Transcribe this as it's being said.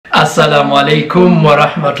Assalamu alaikum wa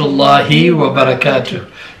rahmatullahi wa barakatuh.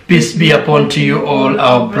 Peace be upon to you all,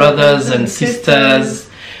 our brothers and sisters.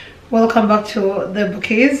 Welcome back to the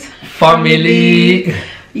Bakis family.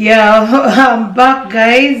 Yeah, I'm back,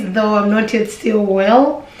 guys, though I'm not yet still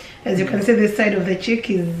well. As you can see, this side of the cheek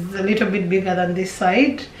is a little bit bigger than this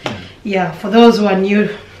side. Yeah, for those who are new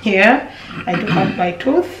here, I took out my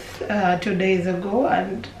tooth 2 days ago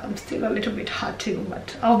and I'm still a little bit hurting,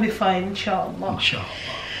 but I'll be fine, inshallah.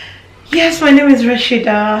 Yes, my name is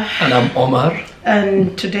Rashida. And I'm Omar.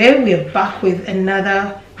 And today we are back with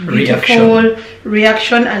another beautiful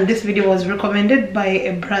reaction, and this video was recommended by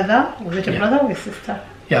a brother. Was it a brother or a sister?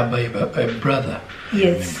 Yeah, by a brother.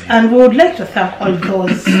 Yes, and we would like to thank all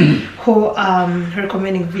those who are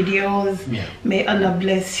recommending videos. May Allah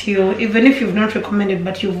bless you. Even if you've not recommended,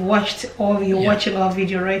 but you've watched, or you're watching our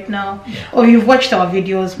video right now, or you've watched our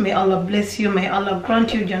videos, may Allah bless you. May Allah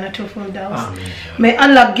grant you Jannatul Firdaus. May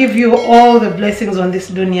Allah give you all the blessings on this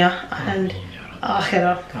dunya and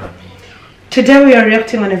akhirah. Today we are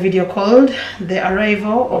reacting on a video called The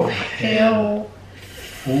Arrival of Hell.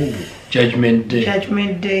 Judgment Day.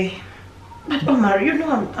 Judgment Day. But Omar, you know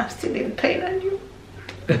I'm still in pain, and you're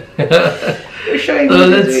showing me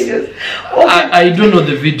these videos. Okay. I don't know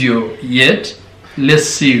the video yet. Let's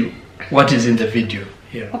see what is in the video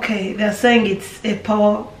here. Okay, they're saying it's a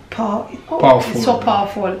powerful. It's so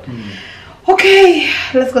powerful. Okay,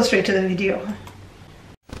 let's go straight to the video.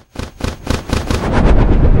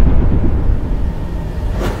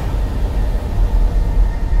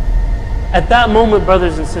 At that moment,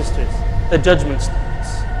 brothers and sisters, the judgment starts.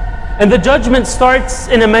 And the judgment starts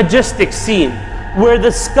in a majestic scene where the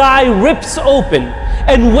sky rips open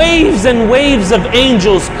and waves of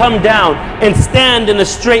angels come down and stand in a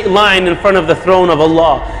straight line in front of the throne of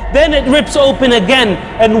Allah. Then it rips open again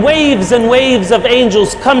and waves of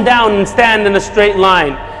angels come down and stand in a straight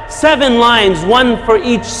line. 7 lines, one for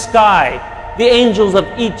each sky. The angels of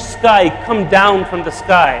each sky come down from the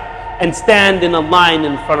sky and stand in a line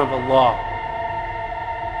in front of Allah.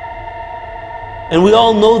 And we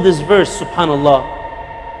all know this verse, subhanallah.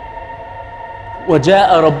 وَجَاءَ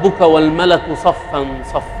رَبُّكَ وَالْمَلَكُ صَفًّا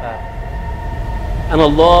صَفًّا. And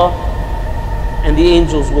Allah and the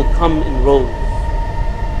angels will come in rows.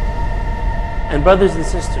 And brothers and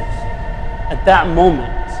sisters, at that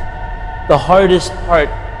moment, the hardest part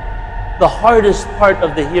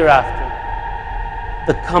of the hereafter,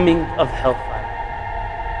 the coming of hellfire.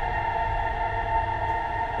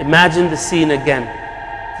 Imagine the scene again.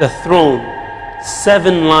 The throne,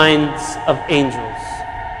 7 lines of angels.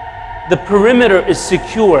 The perimeter is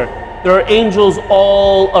secure. There are angels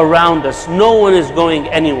all around us. No one is going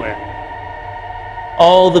anywhere.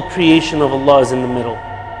 All the creation of Allah is in the middle.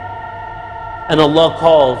 And Allah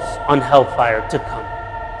calls on hellfire to come.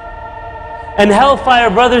 And hellfire,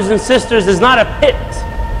 brothers and sisters, is not a pit.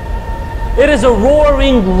 It is a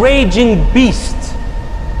roaring, raging beast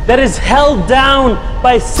that is held down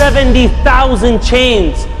by 70,000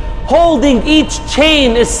 chains. Holding each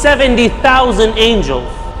chain is 70,000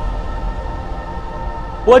 angels.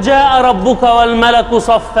 وَجَاءَ رَبُّكَ وَالْمَلَكُ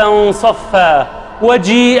صَفًّا صَفًّا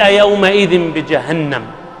وَجِيءَ يَوْمَئِذٍ بِجَهَنَّمَ.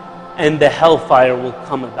 And the hellfire will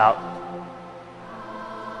come about.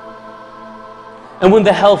 And when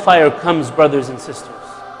the hellfire comes, brothers and sisters,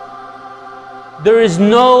 there is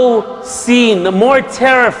no scene more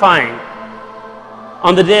terrifying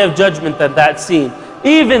on the Day of Judgment than that scene.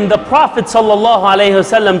 Even the Prophet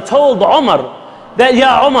ﷺ told Umar that,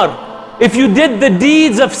 Ya Umar, if you did the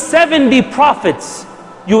deeds of 70 prophets,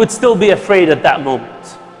 you would still be afraid at that moment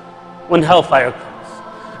when hellfire comes.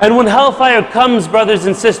 And when hellfire comes, brothers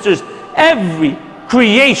and sisters, every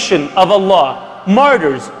creation of Allah,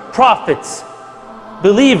 martyrs, prophets,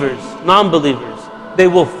 believers, non-believers, they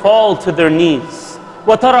will fall to their knees.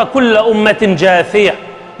 وَتَرَى كُلَّ أُمَّةٍ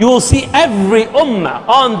جَاثِيَةٍ. You will see every ummah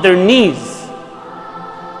on their knees.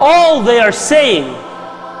 All they are saying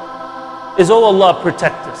is, Oh Allah,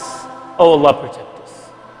 protect us. Oh Allah, protect us.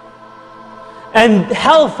 And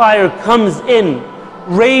hellfire comes in,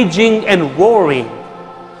 raging and roaring.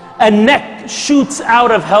 A neck shoots out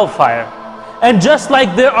of hellfire. And just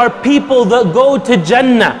like there are people that go to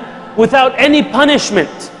Jannah without any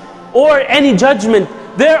punishment or any judgment,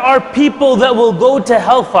 there are people that will go to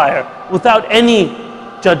hellfire without any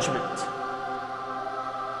judgment.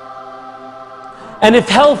 And if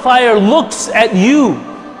hellfire looks at you,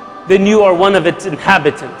 then you are one of its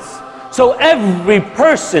inhabitants. So every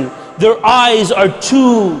person, their eyes are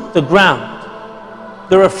to the ground.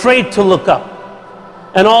 They're afraid to look up.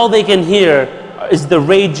 And all they can hear is the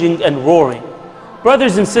raging and roaring.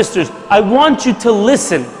 Brothers and sisters, I want you to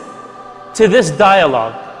listen to this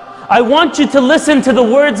dialogue. I want you to listen to the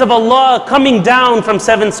words of Allah coming down from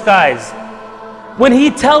 7 skies. When He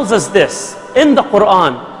tells us this in the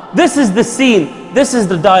Quran, this is the scene, this is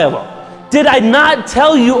the dialogue. Did I not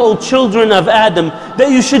tell you, O children of Adam,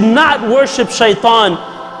 that you should not worship shaitan?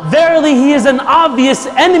 Verily he is an obvious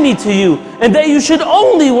enemy to you, and that you should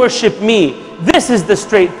only worship me. This is the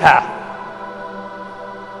straight path.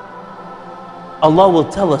 Allah will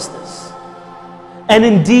tell us this. And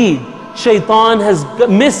indeed, shaitan has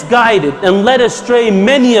misguided and led astray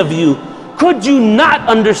many of you. Could you not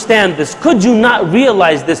understand this? Could you not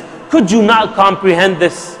realize this? Could you not comprehend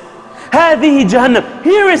this? هذه Jahannam.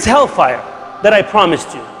 Here is hellfire that I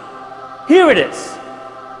promised you. Here it is.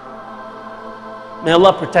 May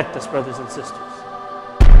Allah protect us, brothers and sisters.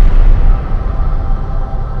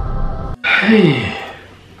 Hey.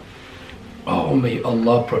 Oh, may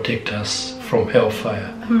Allah protect us from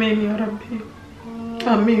hellfire. Amen, Ya Rabbi.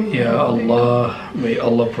 Amen. Ya Allah, may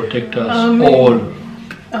Allah protect us Amen. all.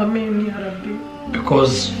 Amen, Ya Rabbi.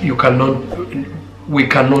 Because we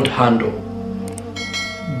cannot handle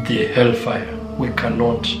the hellfire. We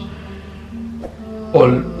cannot.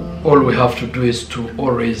 All we have to do is to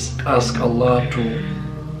always ask Allah to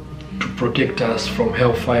protect us from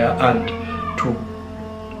hellfire and to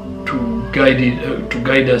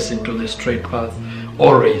guide us into the straight path,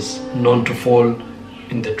 always not to fall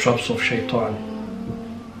in the traps of shaitan.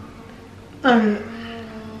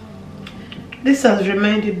 This has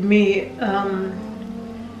reminded me,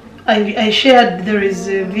 I shared, there is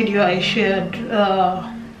a video I shared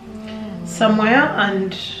somewhere,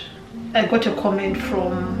 and I got a comment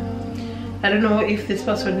from, I don't know if this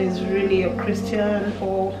person is really a Christian,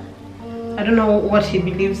 or I don't know what he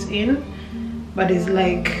believes in, but it's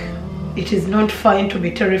like, it is not fine to be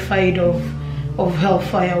terrified of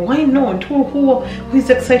hellfire. Why not? Who is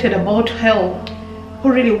excited about hell?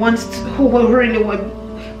 Who really wants to, who really want?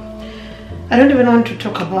 I don't even want to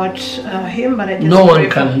talk about him, but I just no one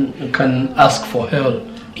can ask for hell.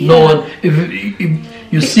 Yeah. No one. If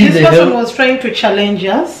you see this the person hell, was trying to challenge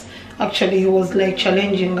us. Actually, he was like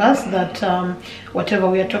challenging us that whatever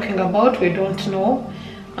we are talking about, we don't know,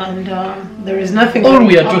 and there is nothing. all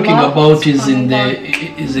we are talking about is in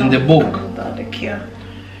the book.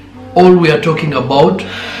 All we are talking about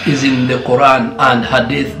is in the Quran and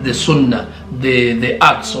Hadith, the Sunnah, the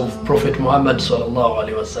acts of Prophet Muhammad sallallahu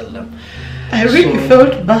alaihi wasallam. I really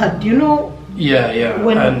felt bad, you know. Yeah.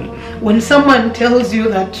 When someone tells you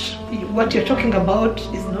that what you're talking about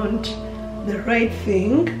is not the right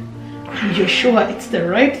thing, and you're sure it's the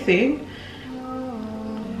right thing,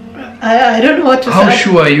 I don't know what to say. How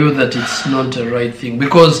sure are you that it's not the right thing?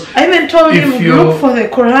 Because I even told him, you look for the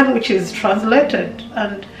Quran which is translated,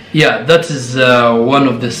 and yeah, that is one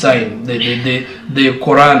of the signs. The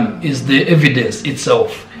Quran is the evidence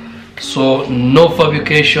itself. So no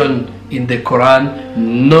fabrication in the Quran,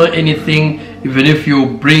 no anything. Even if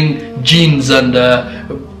you bring genes and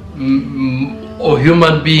or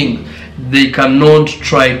human being, they cannot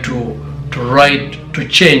try to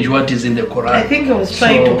change what is in the Quran. I think he was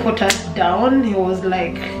trying to put us down. He was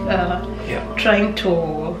like trying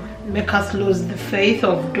to make us lose the faith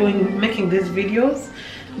of making these videos.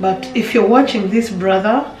 But if you're watching this,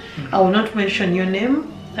 brother, I will not mention your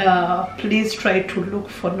name. Please try to look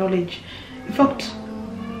for knowledge. In fact,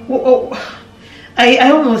 I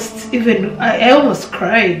almost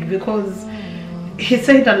cried because he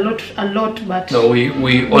said a lot, but no, we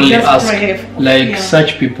only ask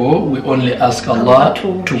such people. We only ask Allah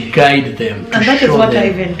to guide them, and that is what I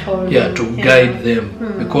even told. Yeah, to guide them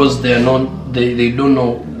because they are not. They don't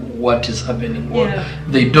know what is happening. Or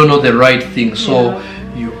they don't know the right thing. So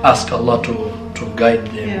you ask Allah to guide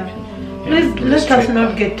them. Yeah. Let us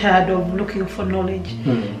not get tired of looking for knowledge.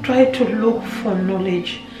 Try to look for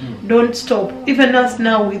knowledge. Don't stop. Even us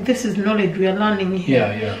now, this is knowledge we are learning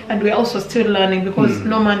here, and we are also still learning because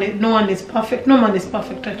no one is perfect. No man is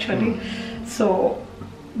perfect actually. So,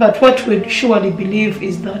 but what we surely believe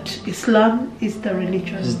is that Islam is the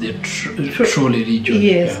religion. Is the true religion.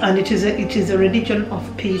 Yes, and it is a religion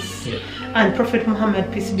of peace. And Prophet Muhammad,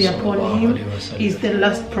 peace be upon him, is the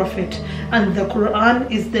last prophet, and the Quran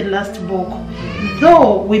is the last book.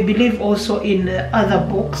 Though we believe also in other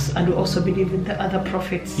books, and we also believe in the other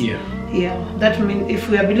prophets. That means if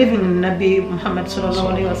we are believing in Nabi Muhammad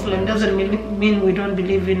sallallahu alaihi wasallam, doesn't mean we don't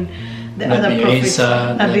believe in the other prophets.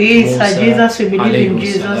 Nabi Isa, Jesus, we believe in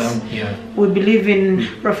Jesus. We believe in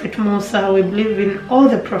Prophet Musa. We believe in all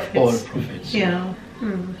the prophets. All prophets.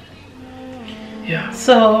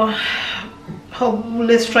 So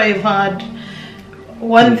let's strive hard.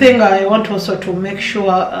 One thing I want also to make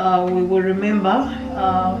sure we will remember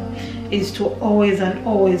is to always and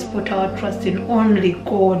always put our trust in only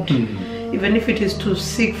God. Even if it is to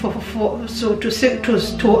seek to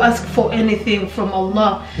ask for anything from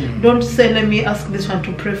Allah. Don't say, let me ask this one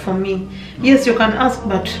to pray for me. Yes, you can ask,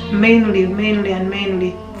 but mainly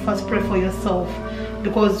first pray for yourself,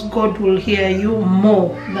 because God will hear you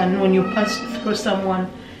more than when you pass through someone.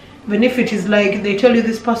 Even if it is like they tell you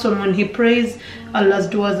this person, when he prays, Allah's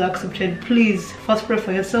du'as are accepted. Please first pray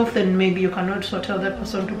for yourself, then maybe you can also tell that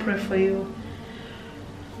person to pray for you.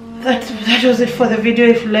 That was it for the video.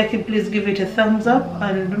 If you like it, please give it a thumbs up,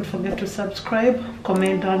 and don't forget to subscribe.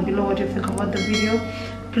 Comment down below what you think about the video.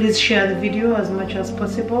 Please share the video as much as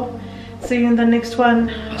possible. See you in the next one.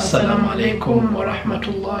 Assalamu alaikum wa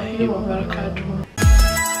rahmatullahi wa barakatuh.